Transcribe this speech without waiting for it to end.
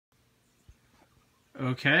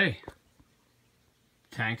Okay.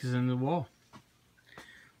 Tank is in the wall.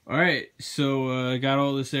 Alright, so I got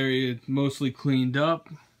all this area mostly cleaned up.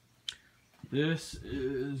 This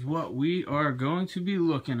is what we are going to be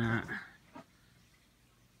looking at.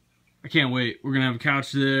 I can't wait. We're going to have a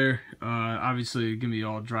couch there. Obviously, it's going to be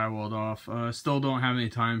all drywalled off. Still don't have any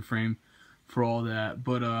time frame for all that.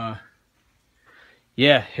 But,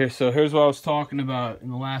 yeah, here's what I was talking about in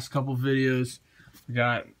the last couple videos. We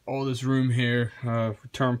got all this room here.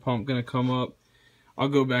 Return pump going to come up. I'll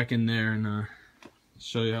go back in there and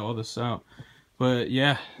show you all this out. But,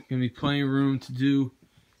 yeah, going to be plenty of room to do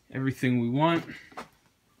everything we want.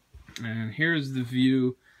 And here's the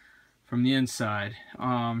view from the inside.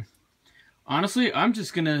 Honestly, I'm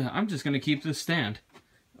just gonna keep this stand.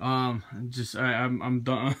 I'm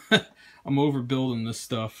done. I'm overbuilding this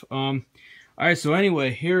stuff. All right. So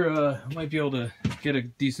anyway, here I might be able to get a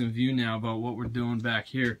decent view now about what we're doing back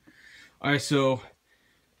here. All right. So,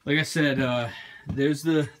 like I said, there's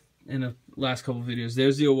in the last couple videos.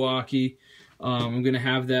 There's the Iwaki. I'm gonna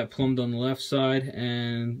have that plumbed on the left side,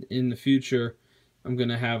 and in the future, I'm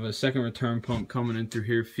gonna have a second return pump coming in through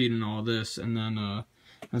here, feeding all this, and then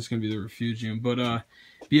that's gonna be the Refugium. But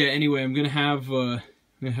yeah. Anyway, I'm gonna have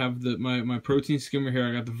my protein skimmer here.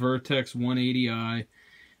 I got the Vertex 180i.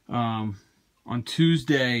 On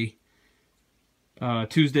Tuesday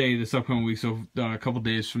this upcoming week, so a couple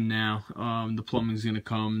days from now, the plumbing's gonna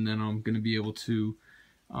come, and then I'm gonna be able to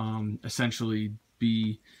essentially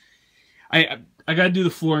be. I gotta do the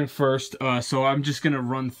flooring first, so I'm just gonna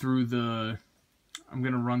run through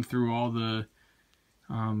all the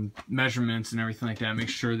measurements and everything like that, make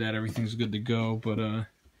sure that everything's good to go. But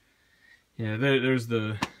yeah, there's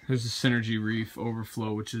the Synergy Reef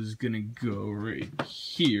overflow, which is gonna go right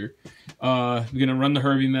here. We're gonna run the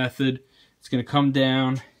Herbie method. It's gonna come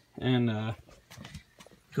down and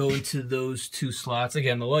go into those two slots.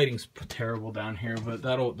 Again, the lighting's terrible down here, but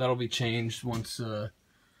that'll be changed once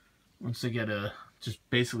they get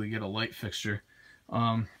basically get a light fixture.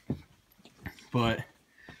 But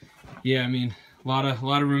yeah, I mean, a lot of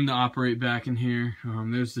room to operate back in here.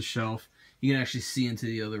 There's the shelf. You can actually see into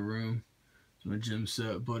the other room. It's my gym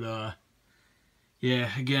set. But yeah,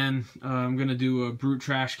 again, I'm gonna do a brute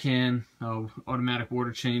trash can, automatic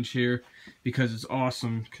water change here, because it's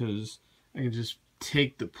awesome. Because I can just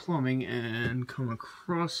take the plumbing and come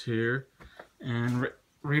across here, and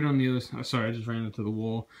right on the other. Sorry, I just ran into the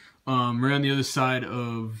wall. Right on the other side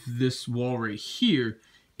of this wall right here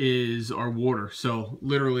is our water. So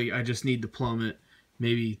literally, I just need to plumb it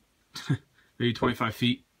maybe 25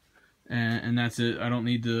 feet, and that's it. I don't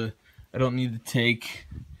need to I don't need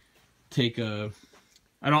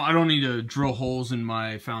to drill holes in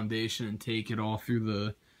my foundation and take it all through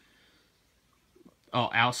the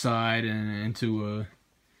outside and into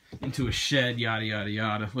a shed, yada yada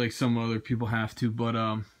yada, like some other people have to. But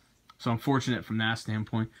so I'm fortunate from that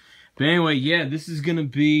standpoint. But anyway, yeah, this is gonna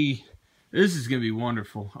be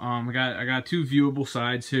wonderful. I got two viewable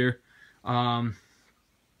sides here. I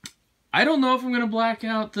don't know if I'm gonna black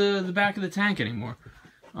out the back of the tank anymore.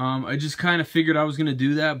 I just kind of figured I was gonna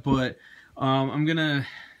do that, but I'm gonna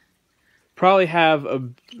probably have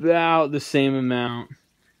about the same amount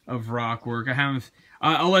of rock work.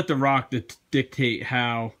 I'll let the rock dictate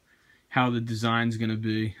how the design's gonna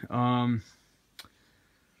be. I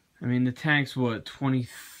mean, the tank's what,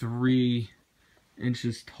 23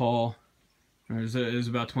 inches tall. There's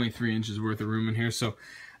about 23 inches worth of room in here, so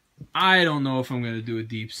I don't know if I'm gonna do a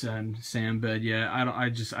deep sand bed yet. I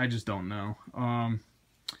just don't know.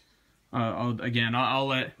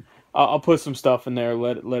 I'll put some stuff in there,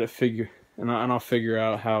 let it figure, and I'll figure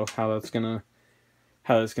out how that's gonna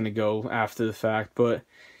go after the fact. But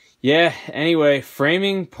yeah, anyway,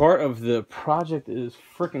 framing part of the project is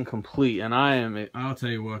freaking complete, and I'll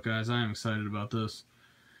tell you what, guys, I am excited about this.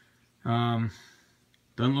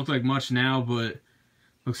 Doesn't look like much now, but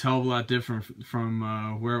looks a hell of a lot different from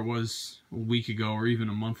where it was a week ago, or even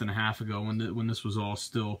a month and a half ago, when this was all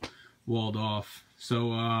still walled off.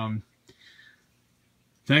 So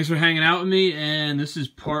thanks for hanging out with me, and this is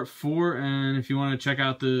part 4. And if you want to check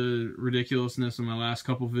out the ridiculousness of my last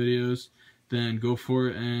couple videos, then go for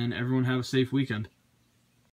it, and everyone have a safe weekend.